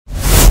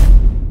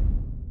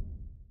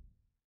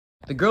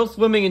The girls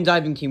swimming and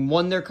diving team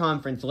won their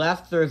conference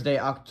last Thursday,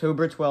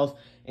 October 12th,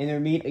 in their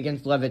meet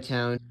against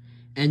Levittown.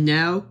 And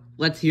now,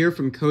 let's hear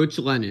from Coach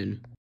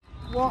Lennon.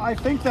 Well, I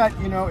think that,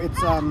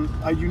 it's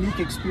a unique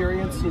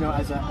experience,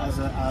 as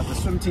the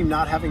swim team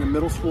not having a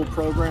middle school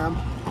program.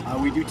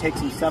 We do take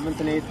some 7th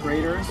and 8th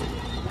graders.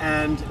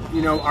 And,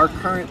 our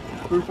current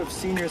group of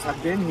seniors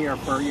have been here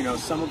for,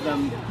 some of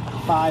them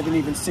 5 and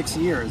even 6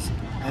 years.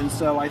 And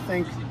so I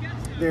think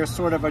there's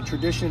sort of a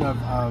tradition of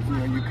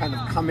you kind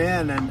of come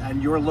in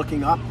and you're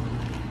looking up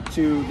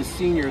to the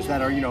seniors that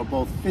are,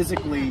 both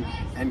physically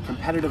and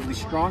competitively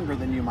stronger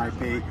than you might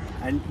be,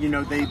 and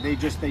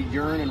they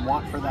yearn and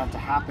want for that to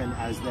happen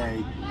as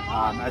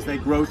they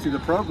grow through the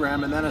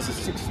program. And then as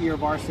a 6-year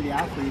varsity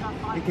athlete,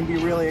 it can be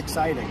really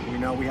exciting.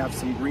 We have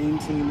some green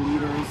team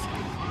leaders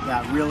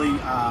that really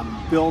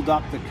build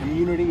up the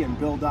community and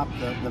build up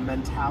the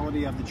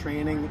mentality of the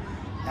training.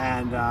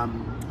 And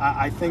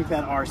I think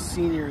that our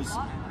seniors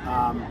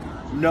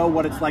know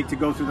what it's like to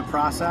go through the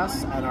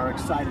process and are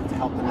excited to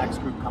help the next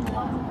group come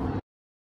along.